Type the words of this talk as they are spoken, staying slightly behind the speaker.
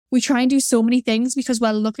we try and do so many things because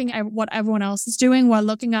we're looking at what everyone else is doing. We're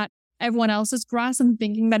looking at everyone else's grass and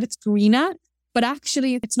thinking that it's greener, but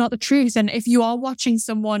actually it's not the truth. And if you are watching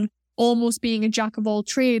someone almost being a jack of all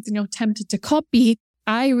trades and you're tempted to copy,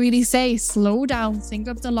 I really say slow down, think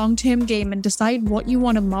of the long-term game and decide what you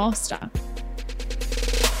want to master.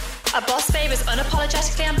 A boss babe is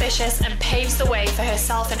unapologetically ambitious and paves the way for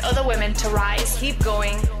herself and other women to rise. Keep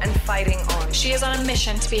going and fighting on. She is on a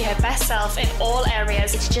mission to be her best self in all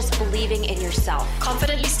areas. It's just believing in yourself.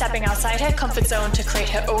 Confidently stepping outside her comfort zone to create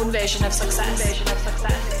her own version of success.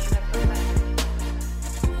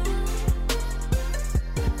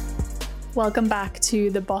 Welcome back to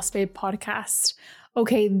the Boss Babe podcast.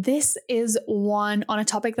 Okay, this is one on a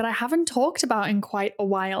topic that I haven't talked about in quite a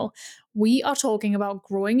while. We are talking about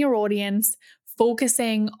growing your audience,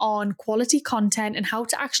 focusing on quality content and how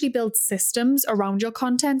to actually build systems around your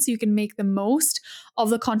content so you can make the most of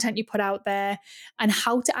the content you put out there, and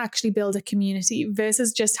how to actually build a community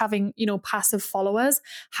versus just having, passive followers.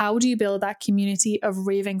 How do you build that community of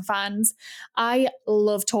raving fans? I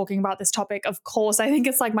love talking about this topic. Of course, I think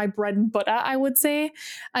it's like my bread and butter, I would say.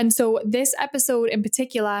 And so this episode in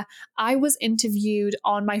particular, I was interviewed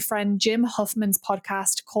on my friend Jim Huffman's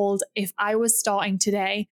podcast called If I Was Starting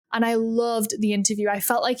Today. And I loved the interview. I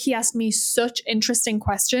felt like he asked me such interesting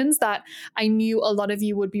questions that I knew a lot of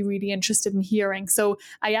you would be really interested in hearing. So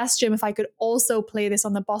I asked Jim if I could also play this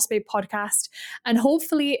on the Boss Babe podcast, and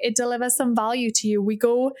hopefully it delivers some value to you. We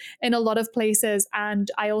go in a lot of places,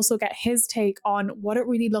 and I also get his take on what it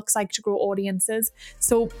really looks like to grow audiences.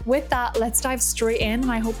 So with that, let's dive straight in,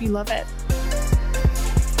 and I hope you love it.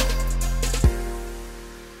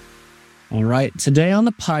 All right. Today on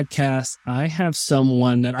the podcast, I have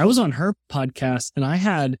someone that I was on her podcast and I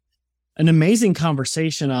had an amazing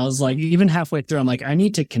conversation. I was like, even halfway through, I'm like, I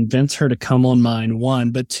need to convince her to come on mine,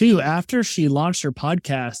 one. But two, after she launched her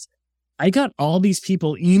podcast, I got all these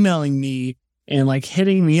people emailing me and like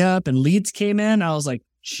hitting me up, and leads came in. I was like,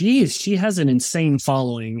 geez, she has an insane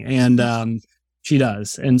following. And she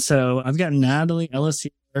does. And so I've got Natalie, Ellis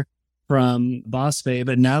here from Boss Babe.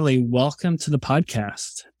 But Natalie, welcome to the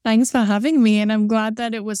podcast. Thanks for having me, and I'm glad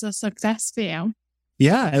that it was a success for you.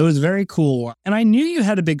 Yeah, it was very cool. And I knew you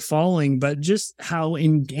had a big following, but just how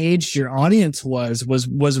engaged your audience was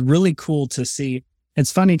really cool to see.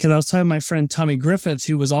 It's funny because I was talking to my friend Tommy Griffiths,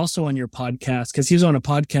 who was also on your podcast, because he was on a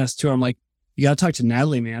podcast too. I'm like, you got to talk to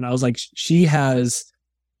Natalie, man. I was like, she has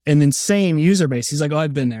an insane user base. He's like, oh,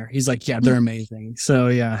 I've been there. He's like, yeah, they're amazing. So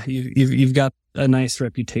yeah, you've got a nice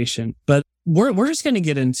reputation. But we're just going to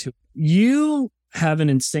get into it. You have an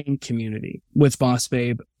insane community with Boss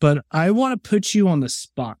Babe, but I want to put you on the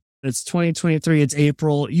spot. It's 2023, it's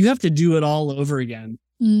April. You have to do it all over again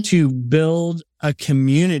to build a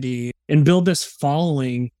community and build this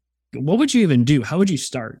following. What would you even do? How would you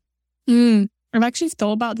start? I've actually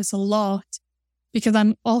thought about this a lot because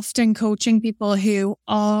I'm often coaching people who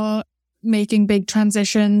are making big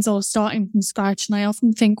transitions or starting from scratch. And I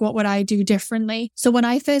often think, what would I do differently? So when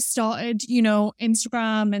I first started,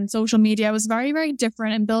 Instagram and social media was very, very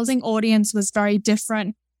different, and building audience was very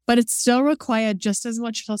different, but it still required just as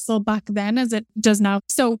much hustle back then as it does now.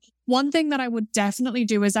 So one thing that I would definitely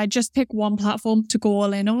do is I just pick one platform to go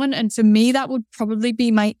all in on. And for me, that would probably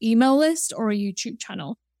be my email list or a YouTube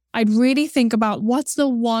channel. I'd really think about what's the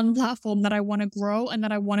one platform that I want to grow and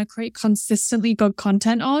that I want to create consistently good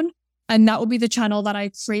content on. And that would be the channel that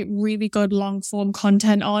I create really good long form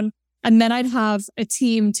content on. And then I'd have a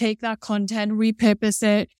team take that content, repurpose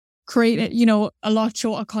it, create it, a lot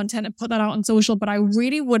shorter content and put that out on social. But I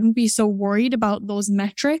really wouldn't be so worried about those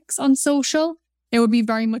metrics on social. It would be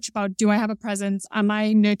very much about, do I have a presence? Am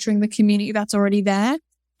I nurturing the community that's already there?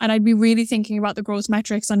 And I'd be really thinking about the growth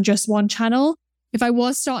metrics on just one channel. If I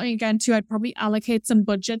was starting again too, I'd probably allocate some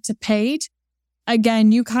budget to paid.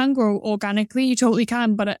 Again, you can grow organically. You totally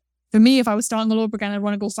can. But for me, if I was starting all over again, I'd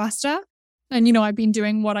want to go faster. And, I've been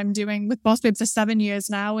doing what I'm doing with Boss Babe for 7 years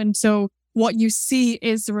now. And so what you see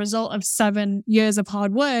is the result of 7 years of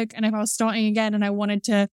hard work. And if I was starting again and I wanted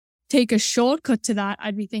to take a shortcut to that,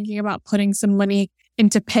 I'd be thinking about putting some money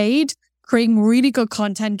into paid, creating really good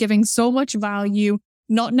content, giving so much value,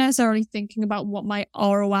 not necessarily thinking about what my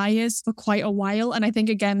ROI is for quite a while. And I think,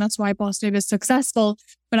 again, that's why Boss Babe is successful.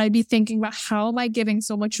 But I'd be thinking about, how am I giving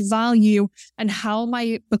so much value and how am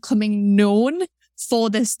I becoming known for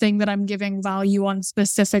this thing that I'm giving value on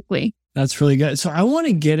specifically? That's really good. So I want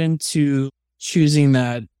to get into choosing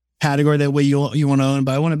that category that way you want to own,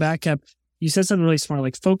 but I want to back up. You said something really smart,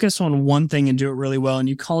 like focus on one thing and do it really well. And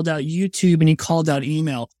you called out YouTube and you called out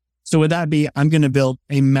email. So would that be, I'm going to build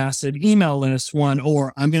a massive email list, one,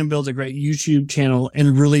 or I'm going to build a great YouTube channel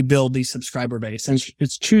and really build the subscriber base? And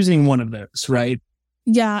it's choosing one of those, right?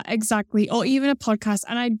 Yeah, exactly. Or even a podcast.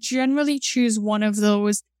 And I generally choose one of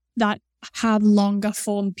those that have longer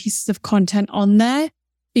form pieces of content on there,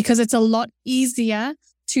 because it's a lot easier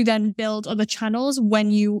to then build other channels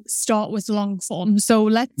when you start with long form. So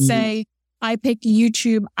let's say I pick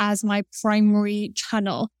YouTube as my primary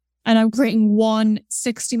channel and I'm creating one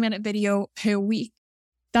 60-minute video per week.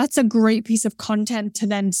 That's a great piece of content to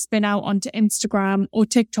then spin out onto Instagram or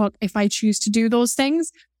TikTok if I choose to do those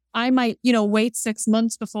things. I might, wait 6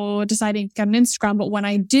 months before deciding to get an Instagram. But when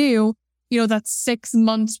I do, that's 6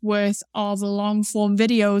 months worth of long form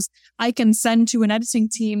videos I can send to an editing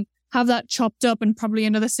team, have that chopped up, and probably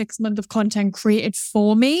another 6 months of content created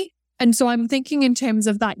for me. And so I'm thinking in terms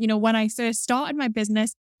of that, when I first started my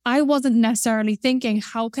business, I wasn't necessarily thinking,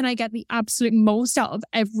 how can I get the absolute most out of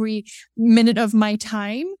every minute of my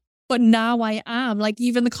time? But now I am. Like,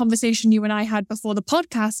 even the conversation you and I had before the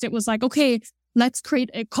podcast, it was like, okay, let's create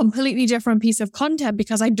a completely different piece of content,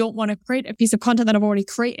 because I don't want to create a piece of content that I've already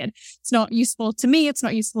created. It's not useful to me. It's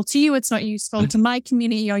not useful to you. It's not useful to my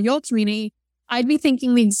community or your community. I'd be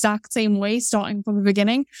thinking the exact same way starting from the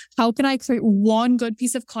beginning. How can I create one good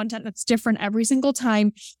piece of content that's different every single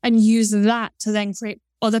time and use that to then create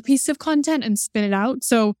other piece of content and spin it out?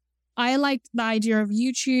 So I like the idea of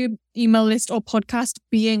YouTube, email list, or podcast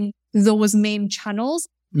being those main channels.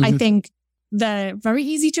 I think they're very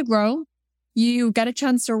easy to grow. You get a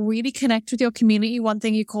chance to really connect with your community. One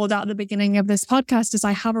thing you called out at the beginning of this podcast is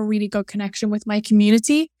I have a really good connection with my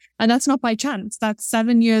community. And that's not by chance. That's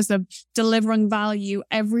 7 years of delivering value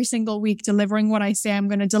every single week, delivering what I say I'm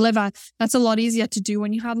going to deliver. That's a lot easier to do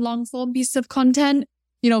when you have long form pieces of content.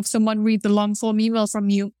 If someone reads the long form email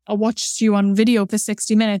from you or watches you on video for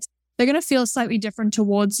 60 minutes, they're going to feel slightly different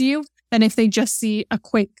towards you than if they just see a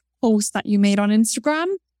quick post that you made on Instagram.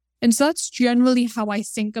 And so that's generally how I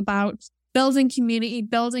think about building community,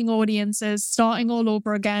 building audiences, starting all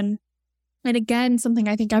over again. And again, something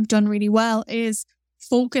I think I've done really well is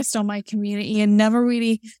focused on my community and never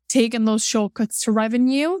really taken those shortcuts to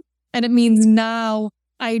revenue. And it means now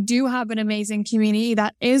I do have an amazing community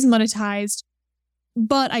that is monetized,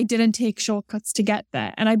 but I didn't take shortcuts to get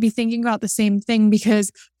there. And I'd be thinking about the same thing, because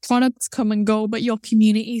products come and go, but your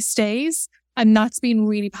community stays. And that's been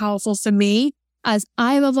really powerful for me as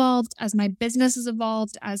I've evolved, as my business has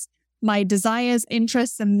evolved, as my desires,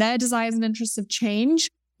 interests, and their desires and interests have changed.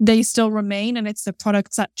 They still remain, and it's the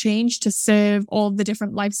products that change to serve all the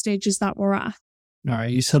different life stages that we're at. All right.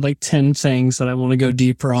 You said like 10 things that I want to go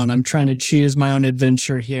deeper on. I'm trying to choose my own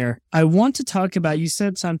adventure here. I want to talk about, you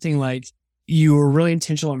said something like you were really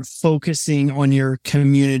intentional on focusing on your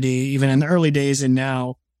community, even in the early days and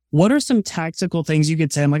now. What are some tactical things you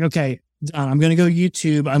could say? I'm like, okay, I'm going to go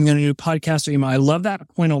YouTube. I'm going to do podcast or email. I love that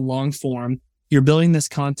point on long form. You're building this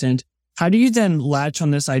content. How do you then latch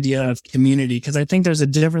on this idea of community? Because I think there's a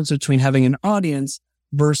difference between having an audience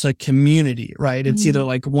versus a community, right? It's either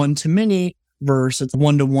like one to many versus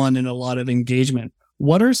one to one and a lot of engagement.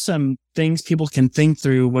 What are some things people can think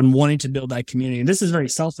through when wanting to build that community? And this is very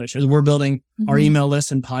selfish as we're building our email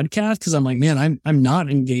list and podcast, because I'm like, man, I'm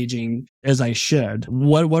not engaging as I should.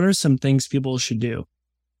 What are some things people should do?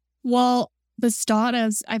 Well, the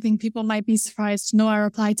starters, I think people might be surprised to know I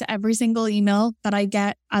reply to every single email that I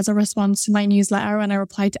get as a response to my newsletter, and I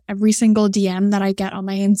reply to every single DM that I get on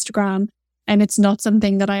my Instagram. And it's not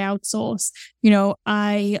something that I outsource.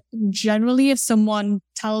 I generally, if someone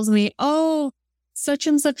tells me, oh, such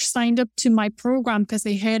and such signed up to my program because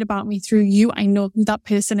they heard about me through you, I know who that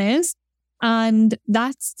person is. And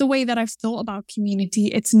that's the way that I've thought about community.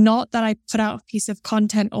 It's not that I put out a piece of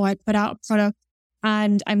content or I put out a product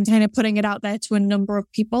and I'm kind of putting it out there to a number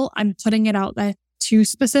of people. I'm putting it out there to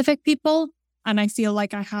specific people. And I feel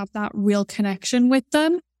like I have that real connection with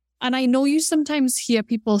them. And I know you sometimes hear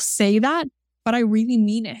people say that, but I really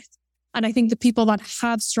mean it. And I think the people that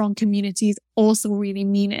have strong communities also really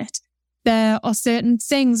mean it. There are certain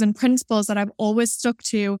things and principles that I've always stuck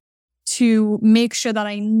to make sure that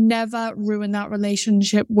I never ruin that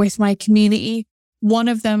relationship with my community. One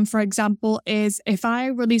of them, for example, is if I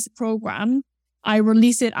release a program, I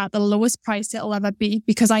release it at the lowest price it'll ever be,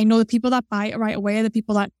 because I know the people that buy it right away are the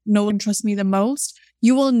people that know and trust me the most.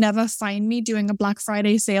 You will never find me doing a Black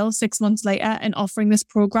Friday sale 6 months later and offering this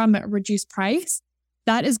program at a reduced price.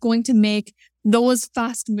 That is going to make those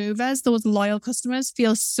fast movers, those loyal customers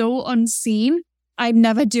feel so unseen. I'd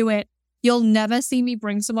never do it. You'll never see me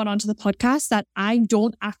bring someone onto the podcast that I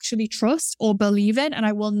don't actually trust or believe in, and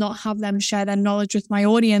I will not have them share their knowledge with my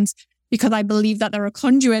audience because I believe that they're a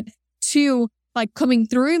conduit to like coming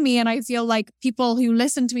through me. And I feel like people who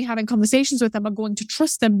listen to me having conversations with them are going to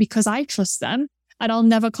trust them because I trust them. And I'll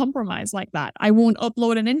never compromise like that. I won't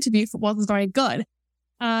upload an interview if it wasn't very good.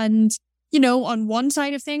 And, you know, on one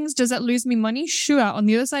side of things, does it lose me money? Sure. On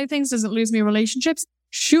the other side of things, does it lose me relationships?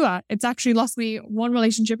 Sure. It's actually lost me one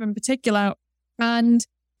relationship in particular. And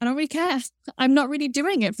I don't really care. I'm not really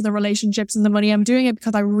doing it for the relationships and the money. I'm doing it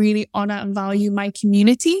because I really honor and value my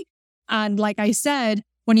community. And like I said,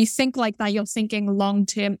 when you think like that, you're thinking long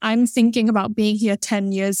term. I'm thinking about being here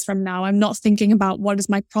 10 years from now. I'm not thinking about what does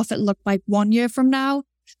my profit look like 1 year from now.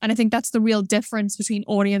 And I think that's the real difference between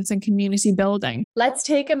audience and community building. Let's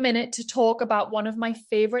take a minute to talk about one of my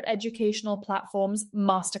favorite educational platforms,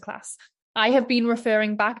 Masterclass. I have been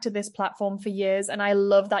referring back to this platform for years, and I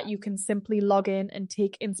love that you can simply log in and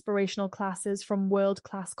take inspirational classes from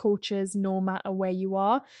world-class coaches no matter where you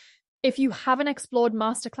are. If you haven't explored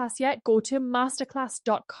Masterclass yet, go to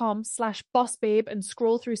masterclass.com/bossbabe and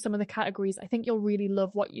scroll through some of the categories. I think you'll really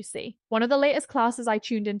love what you see. One of the latest classes I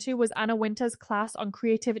tuned into was Anna Winter's class on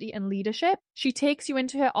creativity and leadership. She takes you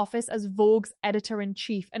into her office as Vogue's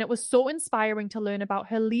editor-in-chief, and it was so inspiring to learn about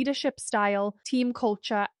her leadership style, team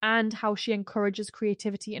culture, and how she encourages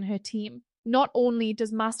creativity in her team. Not only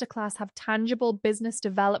does Masterclass have tangible business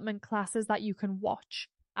development classes that you can watch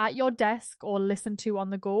at your desk or listen to on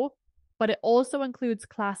the go, but it also includes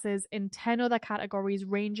classes in 10 other categories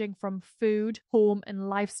ranging from food, home and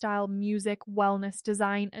lifestyle, music, wellness,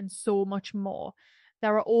 design, and so much more.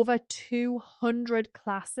 There are over 200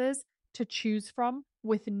 classes to choose from,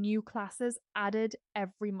 with new classes added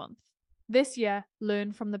every month. This year,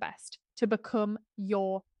 learn from the best to become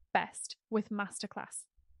your best with Masterclass.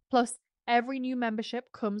 Plus, every new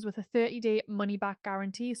membership comes with a 30-day money-back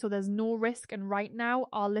guarantee, so there's no risk. And right now,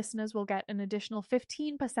 our listeners will get an additional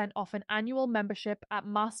 15% off an annual membership at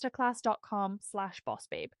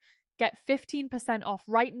masterclass.com/bossbabe. Get 15% off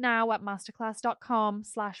right now at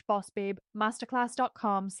masterclass.com/bossbabe,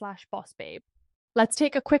 masterclass.com/bossbabe. Let's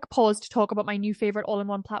take a quick pause to talk about my new favorite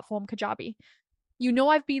all-in-one platform, Kajabi. You know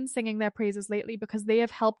I've been singing their praises lately because they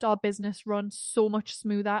have helped our business run so much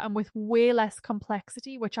smoother and with way less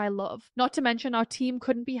complexity, which I love. Not to mention our team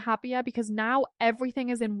couldn't be happier because now everything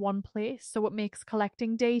is in one place, so it makes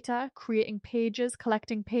collecting data, creating pages,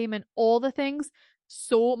 collecting payment, all the things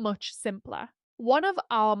so much simpler. One of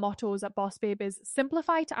our mottos at Boss Babe is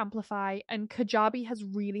simplify to amplify, and Kajabi has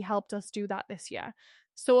really helped us do that this year.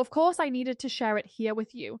 So of course I needed to share it here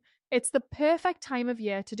with you. It's the perfect time of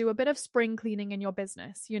year to do a bit of spring cleaning in your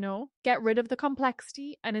business, you know? Get rid of the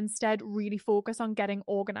complexity and instead really focus on getting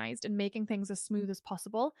organized and making things as smooth as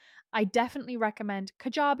possible. I definitely recommend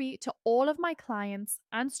Kajabi to all of my clients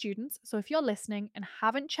and students. So if you're listening and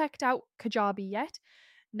haven't checked out Kajabi yet,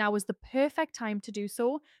 now is the perfect time to do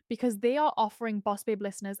so because they are offering Boss Babe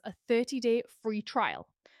listeners a 30-day free trial.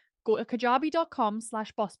 Go to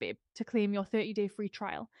kajabi.com/bossbabe to claim your 30-day free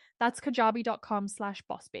trial. That's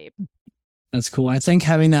kajabi.com/bossbabe. That's cool. I think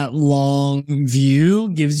having that long view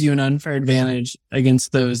gives you an unfair advantage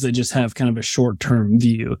against those that just have kind of a short-term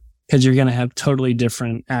view, because you're going to have totally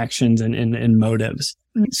different actions and motives.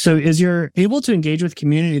 So as you're able to engage with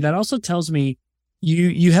community, that also tells me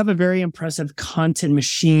you have a very impressive content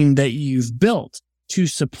machine that you've built to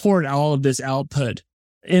support all of this output.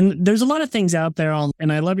 And there's a lot of things out there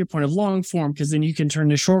and I love your point of long form, because then you can turn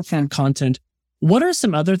to short form content. What are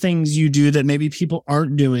some other things you do that maybe people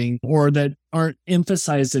aren't doing or that aren't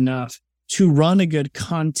emphasized enough to run a good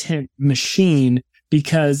content machine?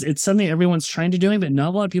 Because it's something everyone's trying to do, but not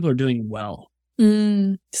a lot of people are doing well.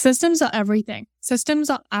 Systems are everything.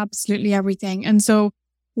 Systems are absolutely everything. And so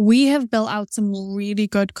we have built out some really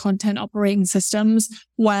good content operating systems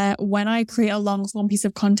where when I create a long form piece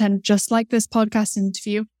of content, just like this podcast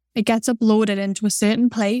interview, it gets uploaded into a certain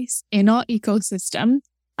place in our ecosystem,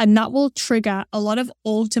 and that will trigger a lot of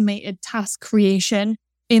automated task creation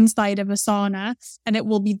inside of Asana, and it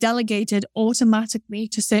will be delegated automatically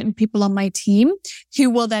to certain people on my team who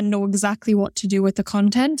will then know exactly what to do with the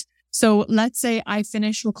content. So let's say I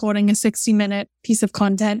finish recording a 60-minute piece of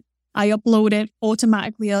content. I upload it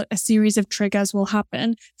automatically. A series of triggers will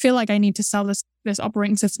happen. I feel like I need to sell this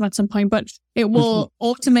operating system at some point, but it will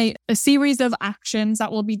automate a series of actions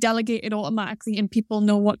that will be delegated automatically and people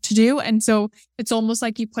know what to do. And so it's almost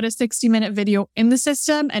like you put a 60-minute video in the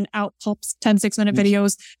system and out pops 10 6-minute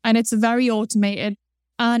videos, and it's very automated.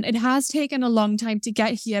 And it has taken a long time to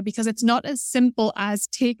get here because it's not as simple as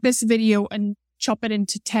take this video and chop it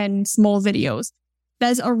into 10 small videos.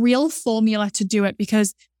 There's a real formula to do it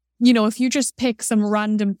because, you know, if you just pick some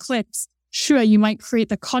random clips, sure, you might create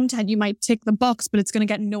the content, you might tick the box, but it's going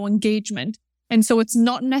to get no engagement. And so it's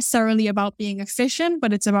not necessarily about being efficient,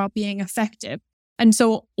 but it's about being effective. And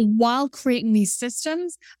so while creating these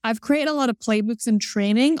systems, I've created a lot of playbooks and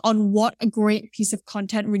training on what a great piece of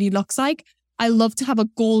content really looks like. I love to have a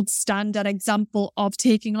gold standard example of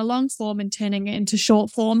taking a long form and turning it into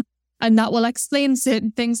short form. And that will explain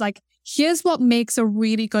certain things like, here's what makes a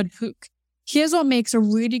really good hook. Here's what makes a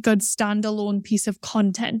really good standalone piece of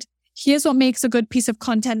content. Here's what makes a good piece of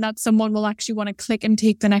content that someone will actually want to click and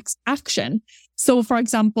take the next action. So for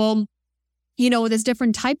example, there's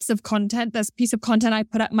different types of content. There's a piece of content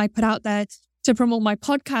I might put out there to promote my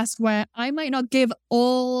podcast where I might not give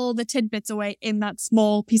all the tidbits away in that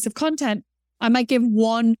small piece of content. I might give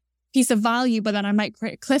one piece of value, but then I might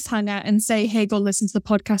create a cliffhanger and say, hey, go listen to the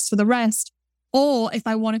podcast for the rest. Or if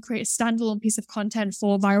I want to create a standalone piece of content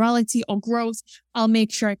for virality or growth, I'll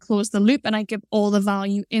make sure I close the loop and I give all the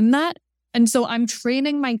value in that. And so I'm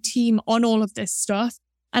training my team on all of this stuff.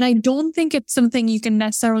 And I don't think it's something you can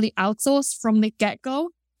necessarily outsource from the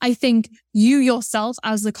get-go. I think you yourself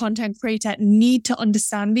as the content creator need to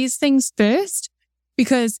understand these things first,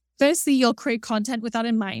 because firstly, you'll create content with that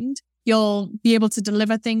in mind. You'll be able to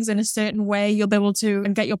deliver things in a certain way. You'll be able to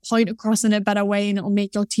get your point across in a better way, and it'll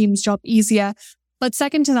make your team's job easier. But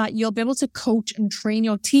second to that, you'll be able to coach and train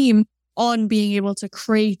your team on being able to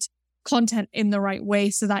create content in the right way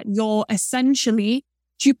so that you're essentially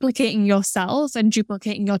duplicating yourself and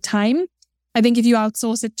duplicating your time. I think if you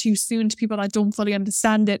outsource it too soon to people that don't fully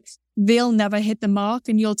understand it, they'll never hit the mark,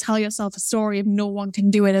 and you'll tell yourself a story of no one can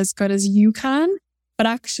do it as good as you can. But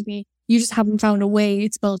actually, you just haven't found a way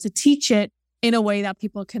to be able to teach it in a way that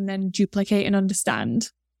people can then duplicate and understand.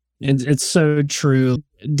 It's so true.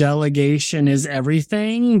 Delegation is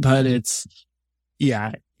everything, but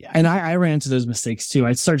yeah. And I ran into those mistakes too.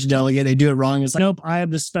 I'd start to delegate. They do it wrong. It's like, nope, I have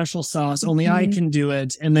this special sauce. Only I can do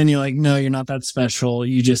it. And then you're like, no, you're not that special.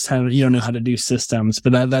 You don't know how to do systems.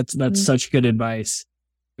 But that's such good advice.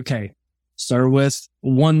 Okay. Start with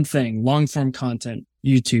one thing, long form content,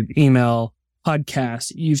 YouTube, email,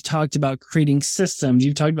 podcast. You've talked about creating systems.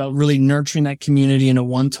 You've talked about really nurturing that community in a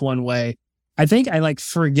one-to-one way. I think I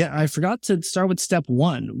forgot to start with step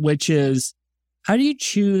one, which is, how do you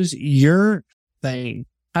choose your thing?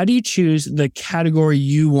 How do you choose the category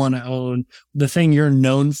you want to own, the thing you're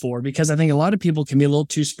known for? Because I think a lot of people can be a little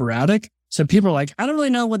too sporadic. So people are like, I don't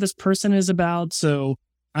really know what this person is about, so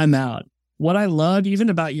I'm out. What I love even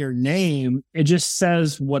about your name, it just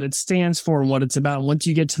says what it stands for and what it's about. Once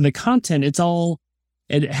you get to the content,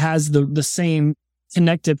 it has the same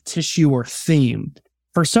connective tissue or theme.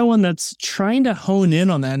 For someone that's trying to hone in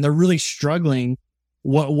on that and they're really struggling,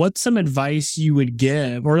 what's some advice you would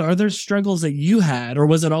give? Or are there struggles that you had, or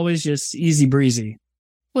was it always just easy breezy?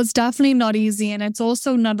 Well, it's definitely not easy, and it's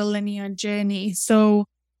also not a linear journey. So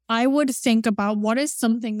I would think about what is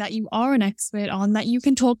something that you are an expert on that you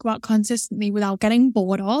can talk about consistently without getting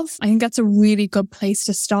bored of. I think that's a really good place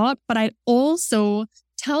to start. But I'd also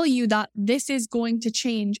tell you that this is going to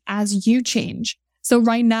change as you change. So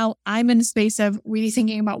right now I'm in a space of really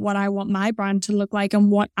thinking about what I want my brand to look like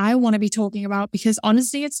and what I want to be talking about, because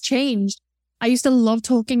honestly, it's changed. I used to love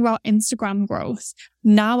talking about Instagram growth.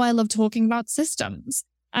 Now I love talking about systems.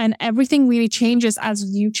 And everything really changes as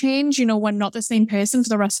you change. We're not the same person for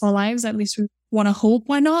the rest of our lives. At least we want to hope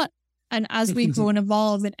we're not. And as we grow and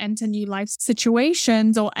evolve and enter new life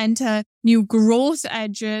situations or enter new growth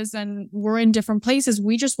edges and we're in different places,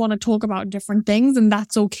 we just want to talk about different things, and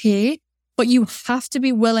that's okay. But you have to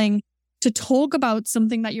be willing to talk about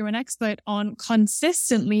something that you're an expert on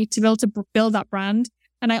consistently to be able to build that brand.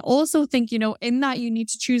 And I also think, in that you need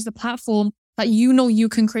to choose the platform that you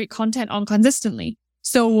can create content on consistently.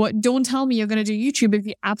 So don't tell me you're going to do YouTube if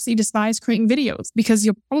you absolutely despise creating videos, because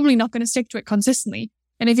you're probably not going to stick to it consistently.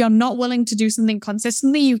 And if you're not willing to do something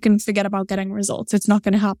consistently, you can forget about getting results. It's not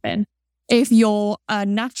going to happen. If you're a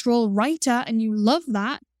natural writer and you love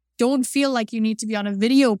that, don't feel like you need to be on a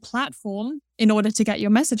video platform in order to get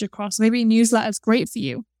your message across. Maybe a newsletter is great for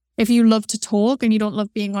you. If you love to talk and you don't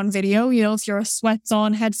love being on video, if you're a sweats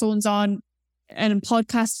on, headphones on, and a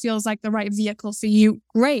podcast feels like the right vehicle for you,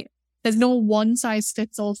 great. There's no one size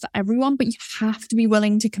fits all for everyone, but you have to be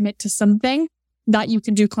willing to commit to something that you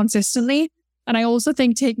can do consistently. And I also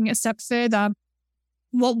think taking a step further,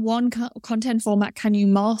 what one content format can you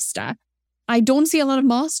master? I don't see a lot of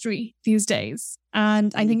mastery these days.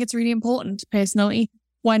 And I think it's really important personally.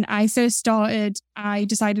 When I first started, I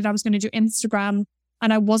decided I was going to do Instagram,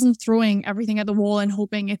 and I wasn't throwing everything at the wall and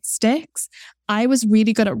hoping it sticks. I was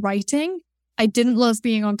really good at writing. I didn't love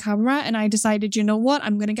being on camera, and I decided,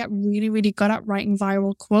 I'm going to get really, really good at writing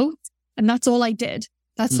viral quotes. And that's all I did.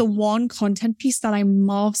 That's the one content piece that I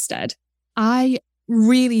mastered. I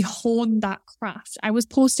really honed that craft. I was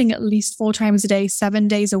posting at least 4 times a day, 7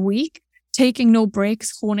 days a week, taking no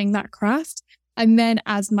breaks, honing that craft. And then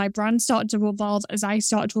as my brand started to evolve, as I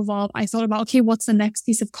started to evolve, I thought about, okay, what's the next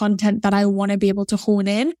piece of content that I want to be able to hone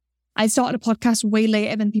in? I started a podcast way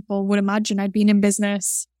later than people would imagine. I'd been in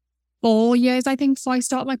business 4 years, I think, before I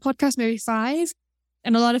started my podcast, maybe 5.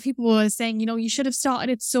 And a lot of people were saying, you should have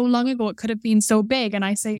started it so long ago. It could have been so big. And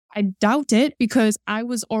I say, I doubt it, because I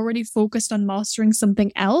was already focused on mastering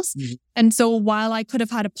something else. Mm-hmm. And so while I could have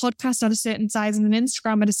had a podcast at a certain size and an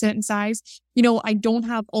Instagram at a certain size, I don't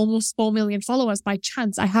have almost 4 million followers by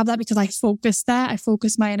chance. I have that because I focus there. I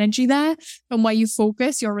focus my energy there. And where you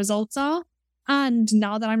focus, your results are. And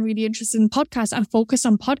now that I'm really interested in podcasts, I'm focused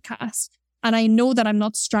on podcasts. And I know that I'm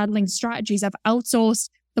not straddling strategies. I've outsourced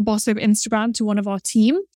the Boss Babe Instagram to one of our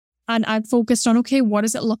team. And I've focused on, okay, what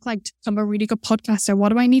does it look like to become a really good podcaster? What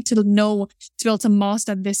do I need to know to be able to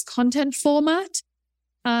master this content format?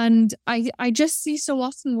 And I just see so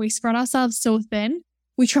often we spread ourselves so thin.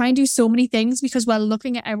 We try and do so many things because we're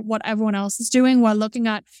looking at what everyone else is doing. We're looking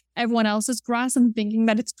at everyone else's grass and thinking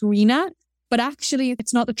that it's greener. But actually,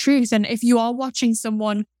 it's not the truth. And if you are watching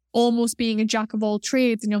someone almost being a jack of all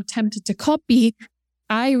trades and you're tempted to copy,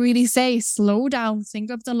 I really say slow down,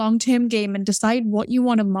 think of the long-term game and decide what you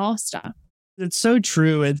want to master. It's so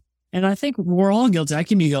true. And I think we're all guilty. I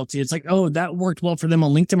can be guilty. It's like, oh, that worked well for them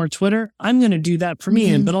on LinkedIn or Twitter. I'm going to do that for me,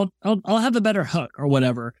 mm-hmm. But I'll have a better hook or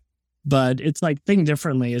whatever. But it's like think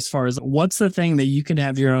differently as far as what's the thing that you can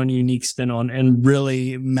have your own unique spin on and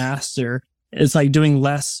really master. It's like doing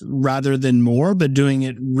less rather than more, but doing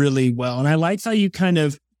it really well. And I like how you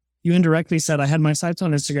indirectly said, I had my sites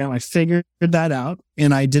on Instagram. I figured that out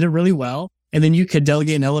and I did it really well. And then you could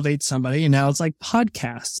delegate and elevate somebody. And now it's like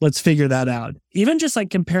podcasts. Let's figure that out. Even just like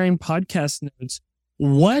comparing podcast notes,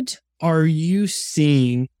 what are you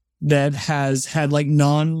seeing that has had like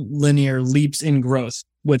non-linear leaps in growth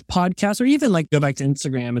with podcasts, or even like go back to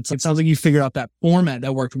Instagram? It sounds like you figured out that format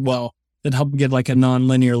that worked well, that helped give like a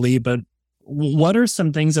non-linear leap. But what are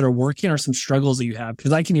some things that are working or some struggles that you have?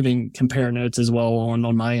 Because I can even compare notes as well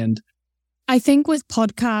on my end. I think with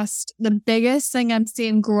podcast, the biggest thing I'm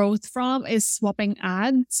seeing growth from is swapping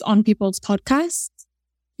ads on people's podcasts.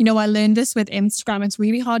 I learned this with Instagram. It's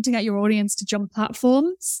really hard to get your audience to jump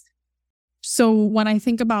platforms. So when I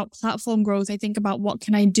think about platform growth, I think about what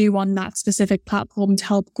can I do on that specific platform to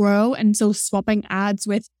help grow. And so swapping ads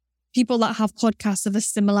with people that have podcasts of a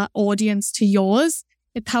similar audience to yours.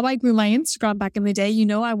 It's how I grew my Instagram back in the day.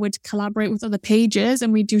 I would collaborate with other pages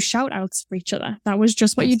and we'd do shout outs for each other. That was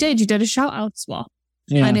just what you did. You did a shout out swap.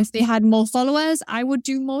 Yeah. And if they had more followers, I would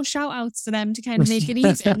do more shout outs to them to kind of make it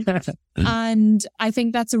even. And I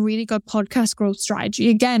think that's a really good podcast growth strategy.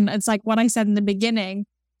 Again, it's like what I said in the beginning,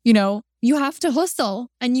 you have to hustle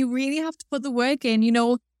and you really have to put the work in.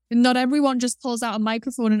 Not everyone just pulls out a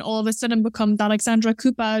microphone and all of a sudden becomes Alexandra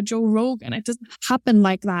Cooper, Joe Rogan. It doesn't happen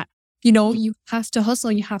like that. You have to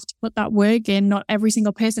hustle. You have to put that work in. Not every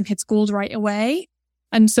single person hits gold right away.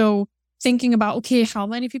 And so thinking about, okay, how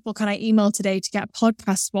many people can I email today to get a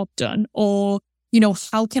podcast swap done? Or,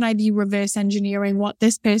 how can I be reverse engineering what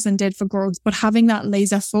this person did for growth? But having that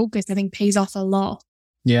laser focus, I think pays off a lot.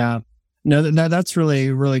 Yeah. No, that's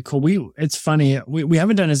really, really cool. It's funny. We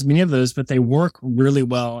haven't done as many of those, but they work really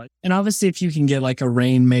well. And obviously, if you can get like a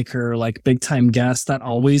rainmaker, like big time guest, that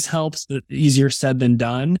always helps. Easier said than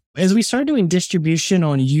done. As we started doing distribution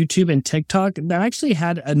on YouTube and TikTok, that actually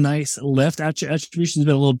had a nice lift. Attribution's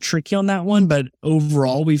been a little tricky on that one, but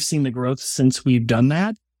overall, we've seen the growth since we've done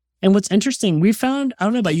that. And what's interesting, we found, I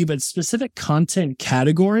don't know about you, but specific content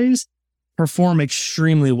categories perform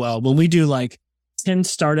extremely well. When we do like 10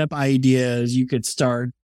 startup ideas you could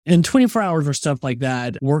start in 24 hours or stuff like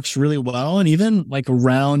that works really well. And even like a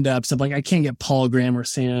roundup stuff, like I can't get Paul Graham or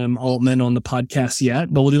Sam Altman on the podcast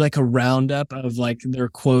yet, but we'll do like a roundup of like their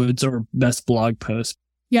quotes or best blog posts.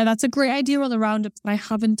 Yeah, that's a great idea on the roundup. I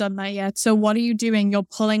haven't done that yet. So what are you doing? You're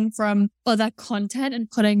pulling from other content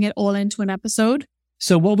and putting it all into an episode?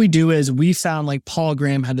 So what we do is we found like Paul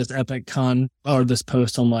Graham had this epic this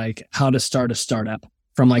post on like how to start a startup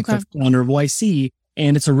from like the founder of YC.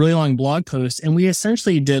 And it's a really long blog post. And we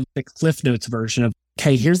essentially did the Cliff Notes version of,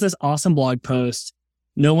 okay, here's this awesome blog post.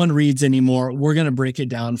 No one reads anymore. We're going to break it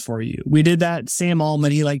down for you. We did that. Sam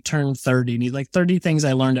Altman, he like turned 30 and he's like 30 things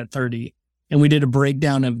I learned at 30. And we did a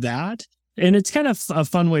breakdown of that. And it's kind of a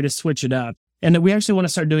fun way to switch it up. And we actually want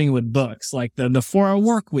to start doing it with books, like the 4-Hour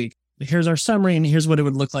Work Week. Here's our summary and here's what it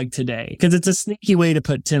would look like today. Because it's a sneaky way to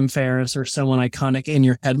put Tim Ferriss or someone iconic in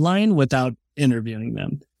your headline without interviewing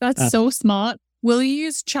them. That's so smart. will you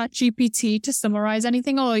use ChatGPT to summarize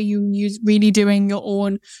anything, or are you really doing your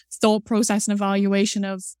own thought process and evaluation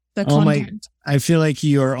of the content? I feel like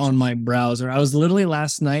you are on my browser. I was literally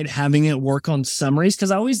last night having it work on summaries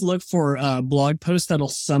because I always look for blog posts that'll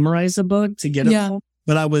summarize a book to get it.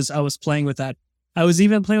 But I was playing with that. I was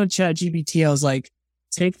even playing with ChatGPT. I was like,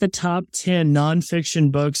 take the top 10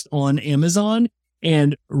 nonfiction books on Amazon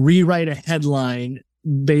and rewrite a headline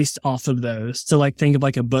based off of those to like think of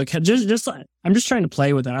like a book. Just like, I'm just trying to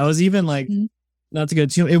play with it. I was even like, not to go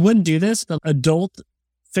too, it wouldn't do this, but adult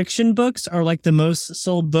fiction books are like the most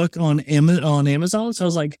sold book on Amazon. So I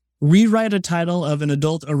was like, rewrite a title of an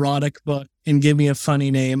adult erotic book and give me a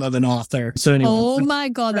funny name of an author. So anyway. Oh my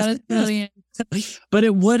God, that is brilliant. But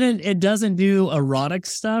it doesn't do erotic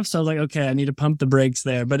stuff. So I was like, okay, I need to pump the brakes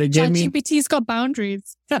there. But it gave me... ChatGPT's got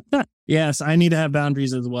boundaries. Yes, I need to have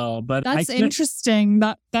boundaries as well. But that's interesting.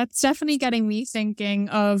 That's definitely getting me thinking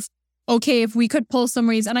of, okay, if we could pull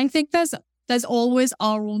summaries, and I think there's always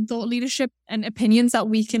our own thought leadership and opinions that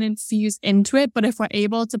we can infuse into it. But if we're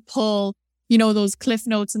able to pull, those cliff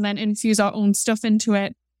notes and then infuse our own stuff into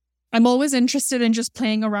it, I'm always interested in just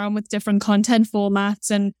playing around with different content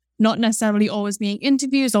formats and not necessarily always being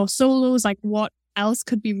interviews or solos, like what else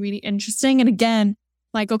could be really interesting. And again,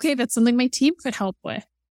 like, okay, that's something my team could help with.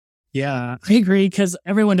 Yeah, I agree, because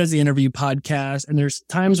everyone does the interview podcast and there's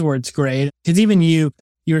times where it's great. Because even you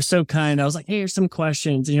were so kind. I was like, hey, here's some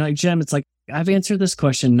questions. And you're like, Jem, it's like, I've answered this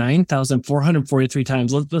question 9,443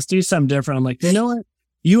 times. Let's do something different. I'm like, you know what?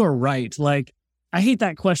 You are right. Like, I hate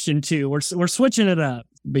that question too. We're switching it up.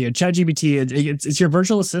 But yeah, ChatGPT, it's your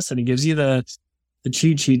virtual assistant. It gives you the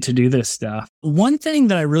cheat sheet to do this stuff. One thing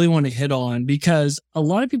that I really want to hit on, because a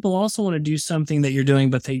lot of people also want to do something that you're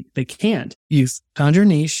doing, but they can't. You've found your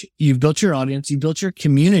niche, you've built your audience, you've built your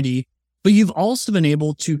community, but you've also been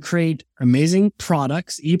able to create amazing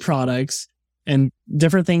products, e-products, and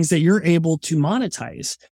different things that you're able to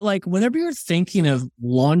monetize. Like whenever you're thinking of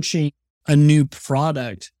launching a new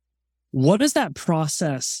product, what is that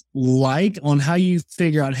process like on how you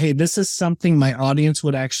figure out, hey, this is something my audience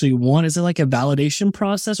would actually want? Is it like a validation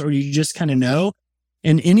process, or you just kind of know?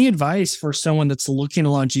 And any advice for someone that's looking to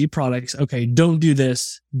launch e-products? Okay, don't do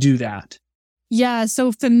this, do that. Yeah.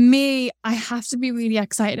 So for me, I have to be really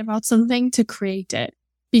excited about something to create it,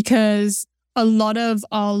 because a lot of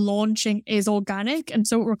our launching is organic. And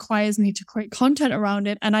so it requires me to create content around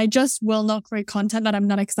it. And I just will not create content that I'm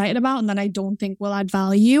not excited about and that I don't think will add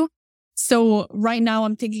value. So right now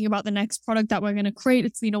I'm thinking about the next product that we're going to create.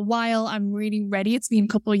 It's been a while. I'm really ready. It's been a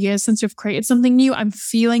couple of years since we've created something new. I'm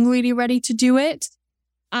feeling really ready to do it.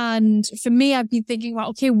 And for me, I've been thinking about,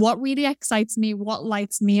 okay, what really excites me? What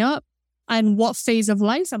lights me up? And what phase of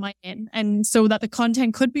life am I in? And so that the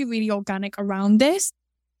content could be really organic around this.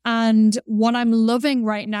 And what I'm loving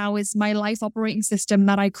right now is my life operating system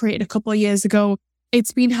that I created a couple of years ago.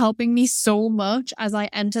 It's been helping me so much as I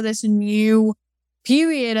enter this new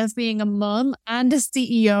period of being a mum and a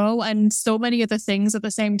CEO and so many other things at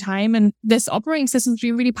the same time. And this operating system's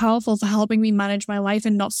been really powerful for helping me manage my life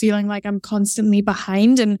and not feeling like I'm constantly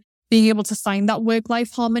behind, and being able to find that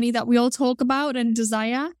work-life harmony that we all talk about and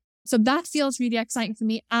desire. So that feels really exciting for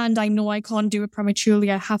me. And I know I can't do it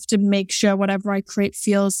prematurely. I have to make sure whatever I create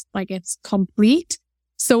feels like it's complete.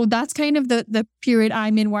 So that's kind of the period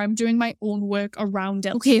I'm in, where I'm doing my own work around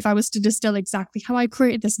it. Okay, if I was to distill exactly how I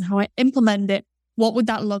created this and how I implement it, what would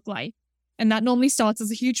that look like? And that normally starts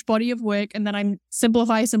as a huge body of work. And then I'm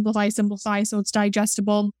simplify, so it's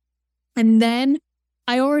digestible. And then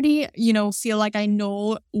I already, feel like I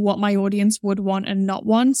know what my audience would want and not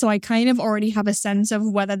want. So I kind of already have a sense of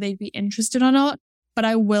whether they'd be interested or not. But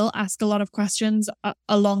I will ask a lot of questions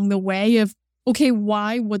along the way of, okay,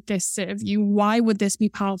 why would this serve you? Why would this be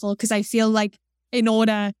powerful? Because I feel like in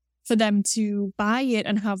order for them to buy it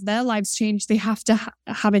and have their lives change, they have to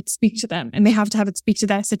have it speak to them, and they have to have it speak to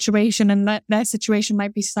their situation, and that their situation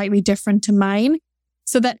might be slightly different to mine.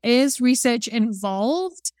 So there is research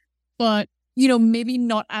involved, but maybe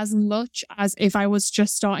not as much as if I was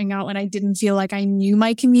just starting out and I didn't feel like I knew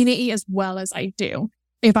my community as well as I do.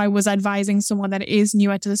 If I was advising someone that is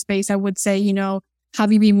newer to the space, I would say,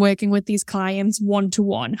 have you been working with these clients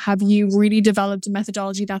one-to-one? Have you really developed a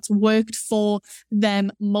methodology that's worked for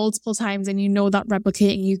them multiple times, and that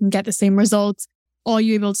replicating, you can get the same results? Or are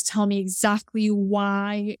you able to tell me exactly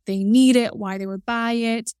why they need it, why they would buy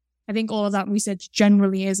it? I think all of that research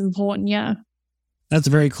generally is important. Yeah. That's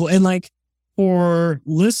very cool. And for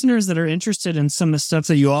listeners that are interested in some of the stuff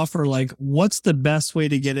that you offer, what's the best way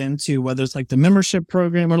to get into, whether it's the membership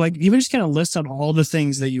program or even just kind of list out all the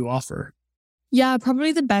things that you offer? Yeah,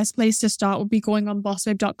 probably the best place to start would be going on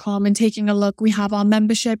bossbabe.com and taking a look. We have our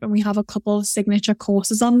membership and we have a couple of signature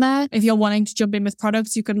courses on there. If you're wanting to jump in with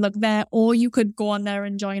products, you could look there, or you could go on there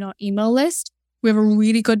and join our email list. We have a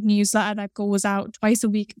really good newsletter that goes out twice a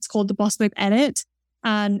week. It's called the Boss Babe Edit,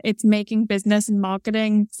 and it's making business and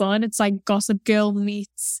marketing fun. It's like Gossip Girl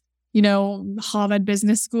meets, Harvard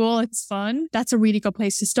Business School. It's fun. That's a really good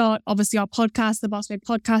place to start. Obviously, our podcast, the Boss Babe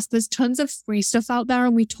Podcast, there's tons of free stuff out there,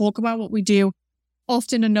 and we talk about what we do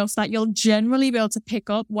often enough that you'll generally be able to pick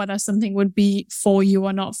up whether something would be for you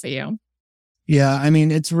or not for you. Yeah, I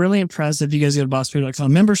mean, it's really impressive. You guys get a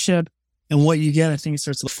bossbabe.com membership, and what you get, I think it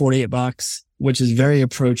starts with $48, which is very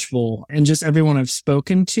approachable. And just everyone I've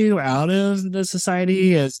spoken to out of the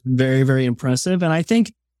society is very, very impressive. And I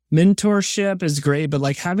think mentorship is great, but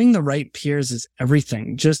like having the right peers is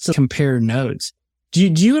everything, just to compare notes. Do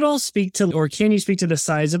you at all speak to, or can you speak to the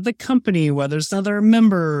size of the company, whether it's other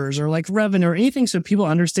members or like revenue or anything, so people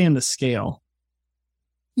understand the scale?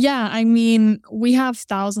 Yeah, I mean, we have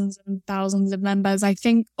thousands and thousands of members. I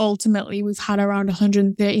think ultimately we've had around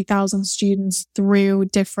 130,000 students through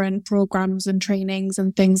different programs and trainings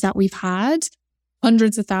and things that we've had.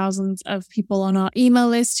 Hundreds of thousands of people on our email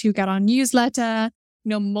list who get our newsletter,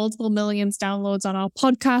 multiple millions downloads on our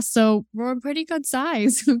podcast. So we're a pretty good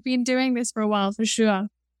size. We've been doing this for a while for sure.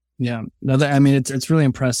 Yeah. No, I mean, it's really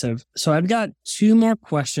impressive. So I've got two more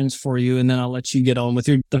questions for you, and then I'll let you get on with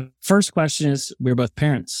the first question is, we're both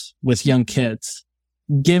parents with young kids.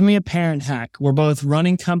 Give me a parent hack. We're both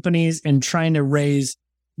running companies and trying to raise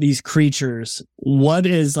these creatures. What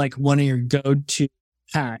is like one of your go-to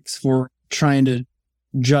hacks for trying to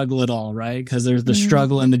juggle it all, right? Because there's the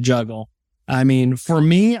struggle and the juggle. I mean, for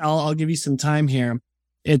me, I'll give you some time here.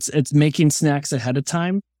 It's making snacks ahead of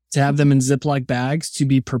time to have them in Ziploc bags to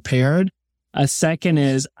be prepared. A second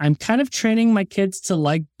is I'm kind of training my kids to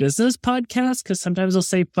like business podcasts because sometimes they'll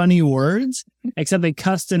say funny words, except they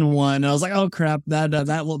cussed in one. And I was like, oh crap,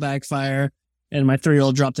 that will backfire. And my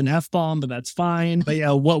 3-year-old dropped an F-bomb, but that's fine. But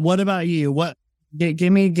yeah, what about you?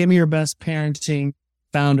 Give me your best parenting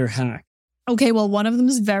founder hack. Okay, well, one of them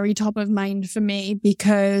is very top of mind for me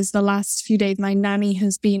because the last few days my nanny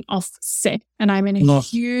has been off sick and I'm in a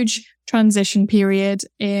huge transition period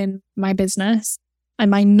in my business.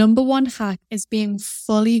 And my number one hack is being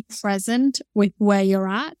fully present with where you're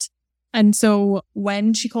at. And so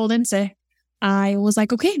when she called in sick, I was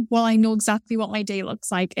like, okay, well, I know exactly what my day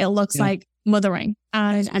looks like. It looks like mothering.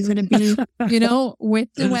 And I'm going to be, with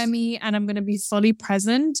the Wemmy, and I'm going to be fully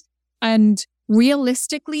present. And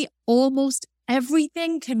realistically, almost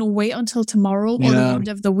everything can wait until tomorrow or the end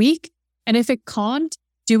of the week. And if it can't,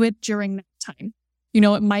 do it during that time.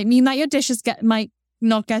 It might mean that your dishes might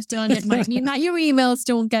not get done. It might mean that your emails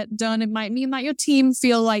don't get done. It might mean that your team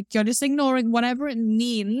feel like you're just ignoring whatever it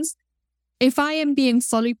means. If I am being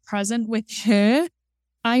fully present with her,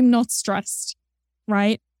 I'm not stressed,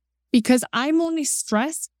 right? Because I'm only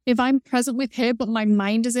stressed if I'm present with her, but my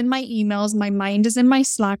mind is in my emails, my mind is in my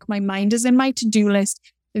Slack, my mind is in my to-do list.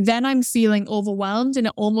 Then I'm feeling overwhelmed and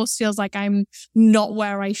it almost feels like I'm not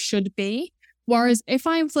where I should be. Whereas if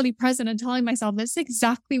I'm fully present and telling myself this is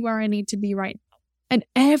exactly where I need to be right now, and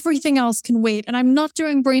everything else can wait, and I'm not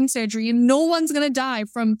doing brain surgery and no one's going to die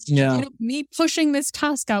from me pushing this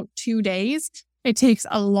task out 2 days, it takes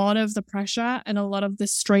a lot of the pressure and a lot of the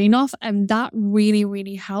strain off. And that really,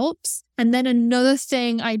 really helps. And then another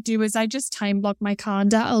thing I do is I just time block my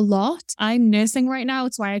calendar a lot. I'm nursing right now.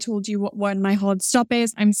 It's why I told you when my hard stop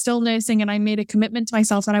is. I'm still nursing, and I made a commitment to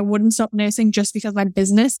myself that I wouldn't stop nursing just because my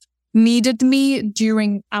business needed me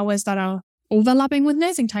during hours that are overlapping with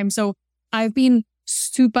nursing time. So I've been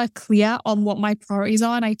super clear on what my priorities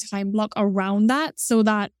are, and I time block around that so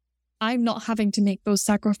that I'm not having to make those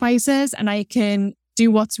sacrifices and I can do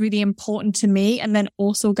what's really important to me and then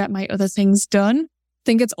also get my other things done. I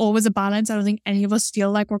think it's always a balance. I don't think any of us feel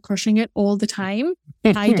like we're crushing it all the time.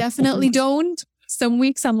 I definitely don't. Some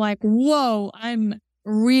weeks I'm like, whoa, I'm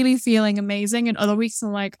really feeling amazing. And other weeks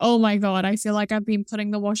I'm like, oh my God, I feel like I've been putting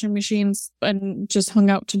the washing machines and just hung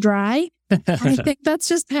out to dry. I think that's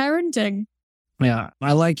just parenting. Yeah,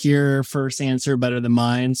 I like your first answer better than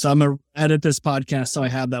mine. So I'm going to edit this podcast so I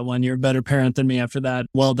have that one. You're a better parent than me after that.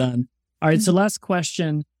 Well done. All right, so last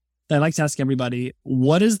question that I like to ask everybody.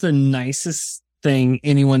 What is the nicest thing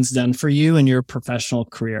anyone's done for you in your professional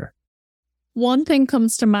career? One thing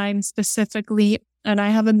comes to mind specifically, and I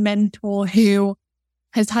have a mentor who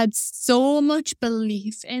has had so much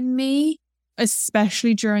belief in me,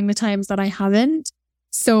 especially during the times that I haven't.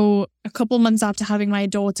 So a couple months after having my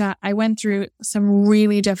daughter, I went through some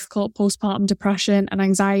really difficult postpartum depression and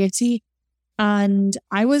anxiety. And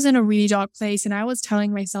I was in a really dark place and I was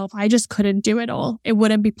telling myself I just couldn't do it all. It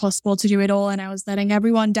wouldn't be possible to do it all. And I was letting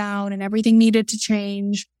everyone down and everything needed to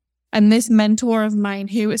change. And this mentor of mine,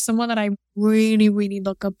 who is someone that I really, really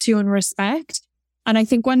look up to and respect. And I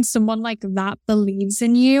think when someone like that believes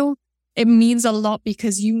in you, it means a lot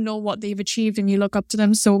because you know what they've achieved and you look up to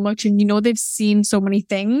them so much and you know they've seen so many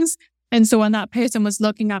things. And so when that person was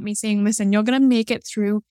looking at me saying, listen, you're going to make it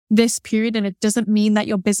through this period, and it doesn't mean that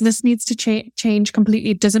your business needs to change completely.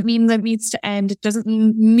 It doesn't mean that it needs to end. It doesn't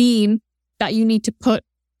mean that you need to put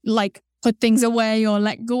things away or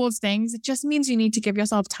let go of things. It just means you need to give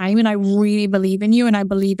yourself time. And I really believe in you and I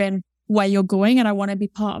believe in where you're going and I want to be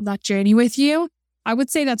part of that journey with you. I would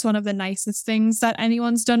say that's one of the nicest things that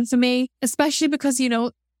anyone's done for me, especially because,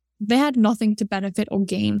 they had nothing to benefit or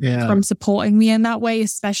gain from supporting me in that way,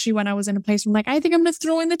 especially when I was in a place where I'm like, I think I'm going to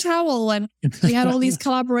throw in the towel. And we had all these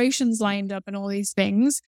collaborations lined up and all these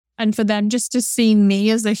things. And for them just to see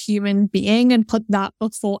me as a human being and put that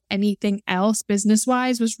before anything else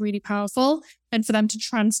business-wise was really powerful. And for them to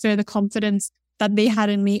transfer the confidence that they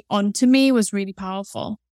had in me onto me was really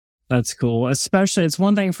powerful. That's cool. Especially, it's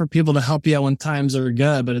one thing for people to help you out when times are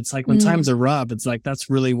good, but it's like when times are rough, it's like that's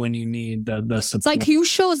really when you need the support. It's like who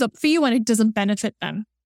shows up for you when it doesn't benefit them?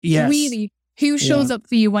 Yes. Really, who shows up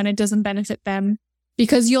for you when it doesn't benefit them?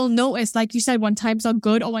 Because you'll notice, like you said, when times are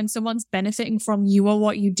good or when someone's benefiting from you or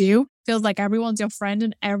what you do, feels like everyone's your friend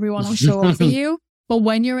and everyone will show up for you. But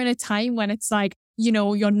when you're in a time when it's like,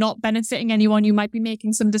 you're not benefiting anyone, you might be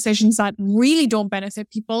making some decisions that really don't benefit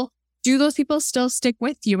people. Do those people still stick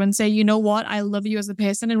with you and say, you know what, I love you as a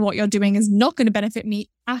person and what you're doing is not going to benefit me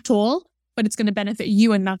at all, but it's going to benefit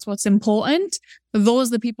you and that's what's important. Those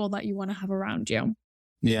are the people that you want to have around you.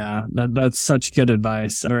 Yeah, that's such good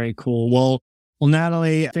advice. Very cool. Well,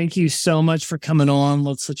 Natalie, thank you so much for coming on.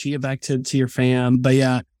 Let's let you get back to your fam. But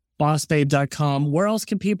yeah, bossbabe.com. Where else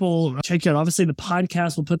can people check you out? Obviously, the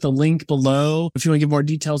podcast, we'll put the link below if you want to get more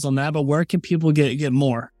details on that. But where can people get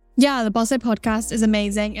more? Yeah, the Boss Babe podcast is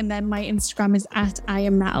amazing. And then my Instagram is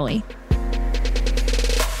 @IamNatalie.